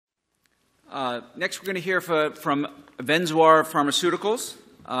Next, we're going to hear from Avenzoar Pharmaceuticals.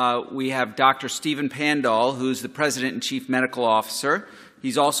 We have Dr. Stephen Pandol, who's the President and Chief Medical Officer.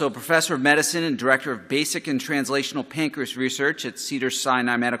 He's also a Professor of Medicine and Director of Basic and Translational Pancreas Research at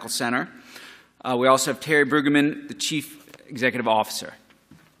Cedars-Sinai Medical Center. We also have Terry Bruggeman, the Chief Executive Officer.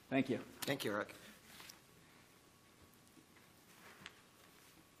 Thank you. Thank you, Eric.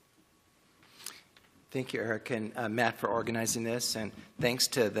 Thank you, Eric and Matt, for organizing this, and thanks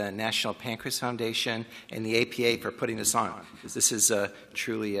to the National Pancreas Foundation and the APA for putting this on. This is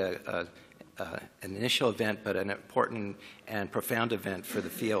truly an initial event, but an important and profound event for the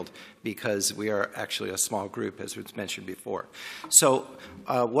field because we are actually a small group, as was mentioned before. So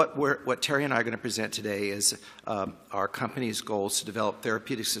what Terry and I are going to present today is our company's goals to develop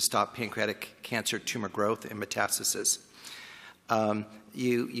therapeutics to stop pancreatic cancer tumor growth and metastasis.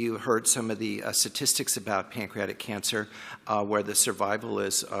 You heard some of the statistics about pancreatic cancer, where the survival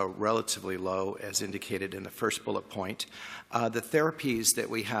is relatively low, as indicated in the first bullet point. The therapies that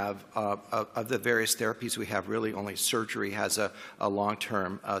we have, of the various therapies we have, really only surgery has a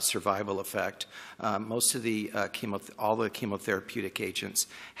long-term survival effect. Most of the all the chemotherapeutic agents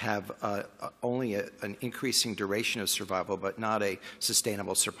have only an increasing duration of survival, but not a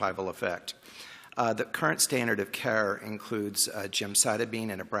sustainable survival effect. The current standard of care includes gemcitabine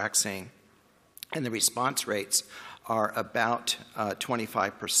and Abraxane, and the response rates are about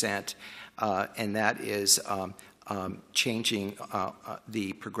 25%, and that is changing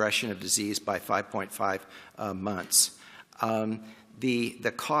the progression of disease by 5.5 months.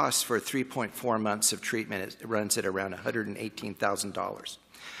 The cost for 3.4 months of treatment runs at around $118,000.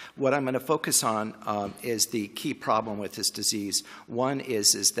 What I'm going to focus on is the key problem with this disease. One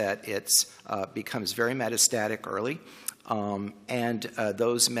is that it becomes very metastatic early, and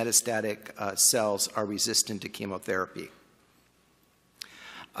those metastatic cells are resistant to chemotherapy.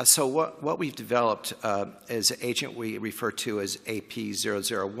 So what we've developed is an agent we refer to as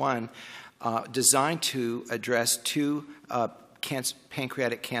AP001, designed to address two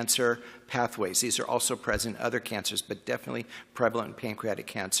pancreatic cancer pathways. These are also present in other cancers, but definitely prevalent in pancreatic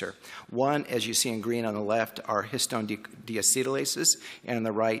cancer. One, as you see in green on the left, are histone deacetylases, and on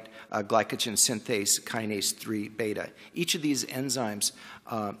the right, glycogen synthase kinase 3 beta. Each of these enzymes,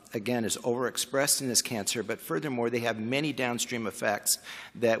 again, is overexpressed in this cancer, but furthermore, they have many downstream effects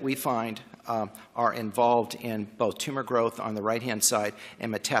that we find are involved in both tumor growth on the right-hand side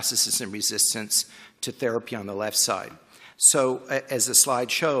and metastasis and resistance to therapy on the left side. So, as the slide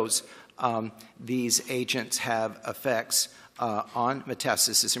shows, these agents have effects on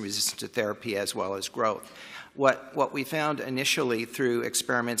metastasis and resistance to therapy as well as growth. What we found initially through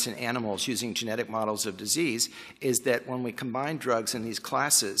experiments in animals using genetic models of disease is that when we combine drugs in these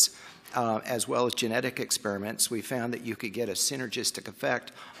classes, as well as genetic experiments, we found that you could get a synergistic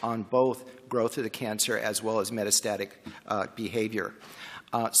effect on both growth of the cancer as well as metastatic behavior.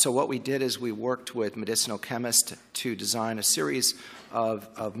 So what we did is we worked with medicinal chemists to design a series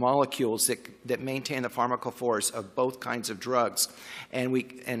of molecules that maintain the pharmacophores of both kinds of drugs.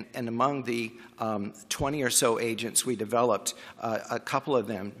 And among the 20 or so agents we developed, a couple of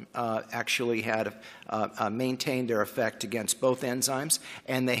them actually had maintained their effect against both enzymes,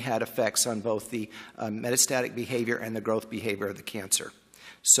 and they had effects on both the metastatic behavior and the growth behavior of the cancer.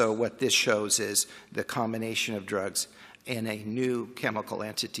 So what this shows is the combination of drugs in a new chemical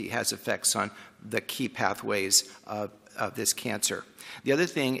entity has effects on the key pathways of this cancer. The other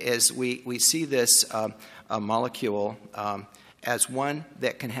thing is we see this molecule as one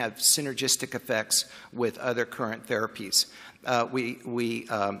that can have synergistic effects with other current therapies.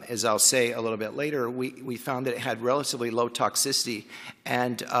 As I'll say a little bit later, we found that it had relatively low toxicity,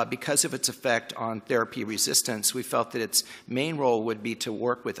 and because of its effect on therapy resistance, we felt that its main role would be to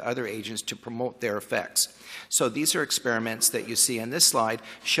work with other agents to promote their effects. So these are experiments that you see in this slide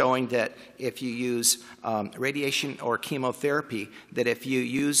showing that if you use radiation or chemotherapy, that if you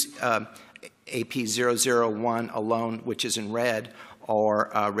use AP001 alone, which is in red,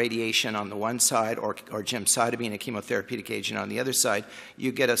 or radiation on the one side, or gemcitabine, a chemotherapeutic agent, on the other side,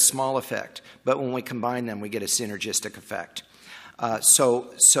 you get a small effect. But when we combine them, we get a synergistic effect. So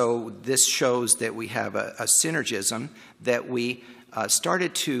this shows that we have a synergism that we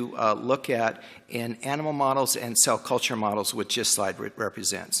started to look at in animal models and cell culture models, which this slide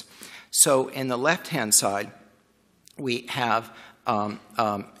represents. So in the left-hand side, we have an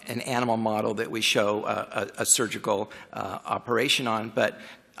animal model that we show a surgical operation on, but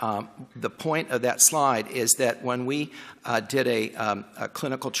the point of that slide is that when we did a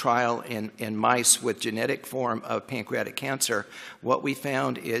clinical trial in mice with genetic form of pancreatic cancer, what we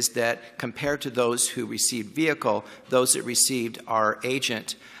found is that compared to those who received vehicle, those that received our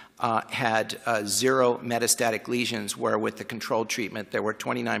agent had 0 metastatic lesions, where with the controlled treatment, there were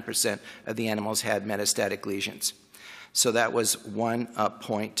 29% of the animals had metastatic lesions. So that was one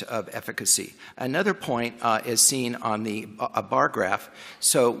point of efficacy. Another point is seen on the bar graph.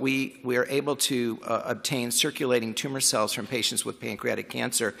 So we are able to obtain circulating tumor cells from patients with pancreatic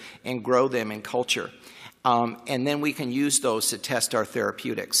cancer and grow them in culture. And then we can use those to test our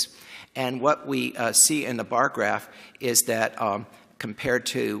therapeutics. And what we see in the bar graph is that compared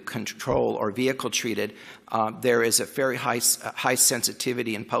to control or vehicle treated, there is a very high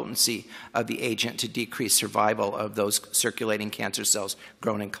sensitivity and potency of the agent to decrease survival of those circulating cancer cells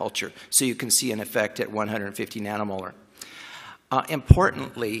grown in culture. So you can see an effect at 150 nanomolar.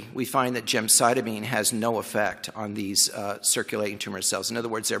 Importantly, we find that gemcitabine has no effect on these circulating tumor cells. In other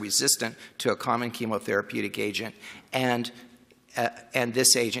words, they're resistant to a common chemotherapeutic agent, and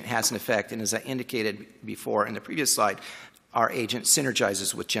this agent has an effect. And as I indicated before in the previous slide, our agent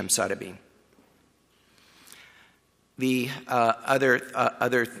synergizes with gemcitabine. The other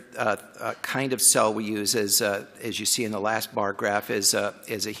kind of cell we use, as you see in the last bar graph, is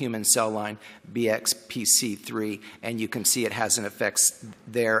a human cell line, BXPC3, and you can see it has an effect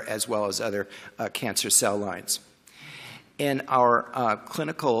there as well as other cancer cell lines. In our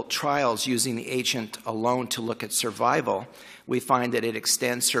clinical trials using the agent alone to look at survival, we find that it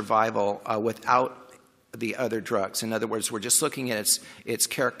extends survival without the other drugs. In other words, we're just looking at its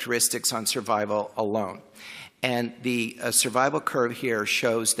characteristics on survival alone. And the survival curve here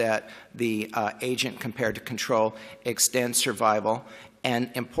shows that the agent compared to control extends survival.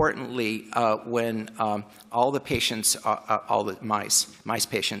 And importantly, when all the patients, all the mice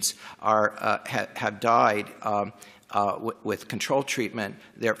patients have died with control treatment,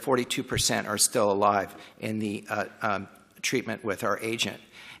 their 42% are still alive in the treatment with our agent.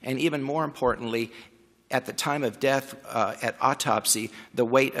 And even more importantly, at the time of death, at autopsy, the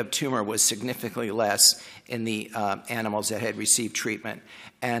weight of tumor was significantly less in the animals that had received treatment.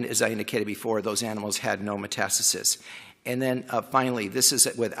 And as I indicated before, those animals had no metastasis. And then finally, this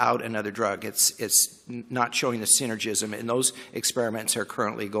is without another drug. It's not showing the synergism, and those experiments are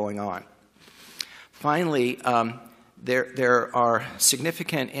currently going on. Finally, there are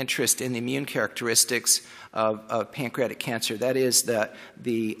significant interest in the immune characteristics of pancreatic cancer. That is that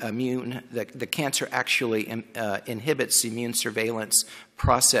the cancer actually inhibits the immune surveillance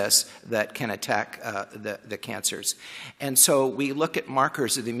process that can attack the cancers. And so we look at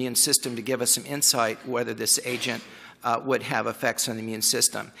markers of the immune system to give us some insight whether this agent would have effects on the immune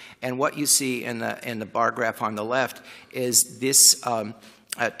system. And what you see in the bar graph on the left is this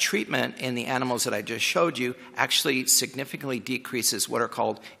treatment in the animals that I just showed you actually significantly decreases what are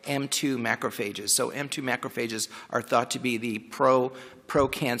called M2 macrophages. So M2 macrophages are thought to be the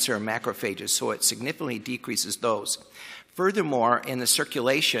pro-cancer macrophages, so it significantly decreases those. Furthermore, in the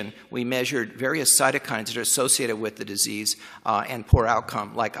circulation, we measured various cytokines that are associated with the disease and poor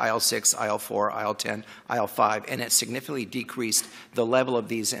outcome, like IL-6, IL-4, IL-10, IL-5, and it significantly decreased the level of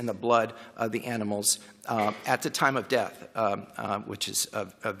these in the blood of the animals at the time of death, which is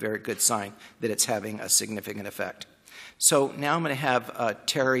a very good sign that it's having a significant effect. So now I'm going to have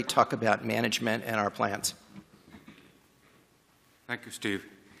Terry talk about management and our plans. Thank you, Steve.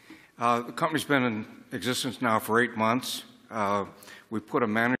 The company's been in existence now for 8 months. We put a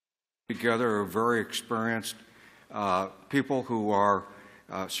management together of very experienced people who are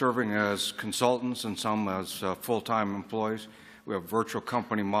serving as consultants and some as full-time employees. We have a virtual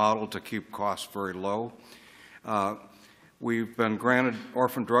company model to keep costs very low. We've been granted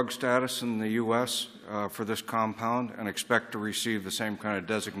orphan drug status in the U.S. For this compound and expect to receive the same kind of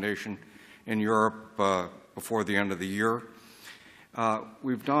designation in Europe before the end of the year.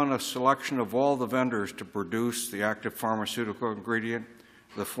 We've done a selection of all the vendors to produce the active pharmaceutical ingredient,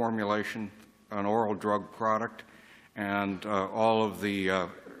 the formulation, an oral drug product, and all of the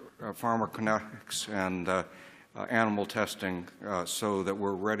pharmacokinetics and animal testing so that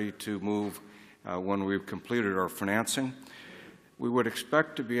we're ready to move when we've completed our financing. We would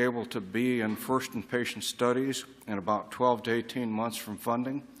expect to be able to be in first-in-patient studies in about 12 to 18 months from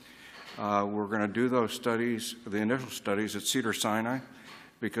funding. We're going to do those studies, the initial studies at Cedars-Sinai,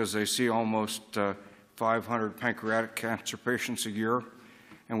 because they see almost 500 pancreatic cancer patients a year,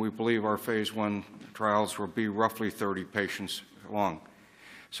 and we believe our phase 1 trials will be roughly 30 patients long.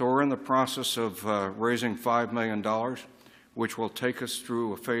 So we're in the process of raising $5 million, which will take us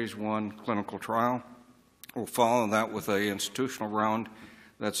through a phase 1 clinical trial. We'll follow that with an institutional round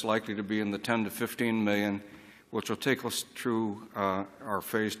that's likely to be in the 10 to 15 million, which will take us through our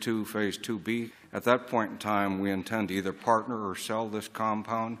phase 2, phase 2B. At that point in time, we intend to either partner or sell this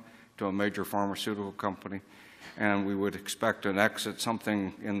compound to a major pharmaceutical company. and we would expect an exit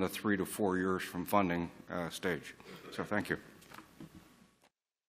something in the 3 to 4 years from funding stage. So thank you.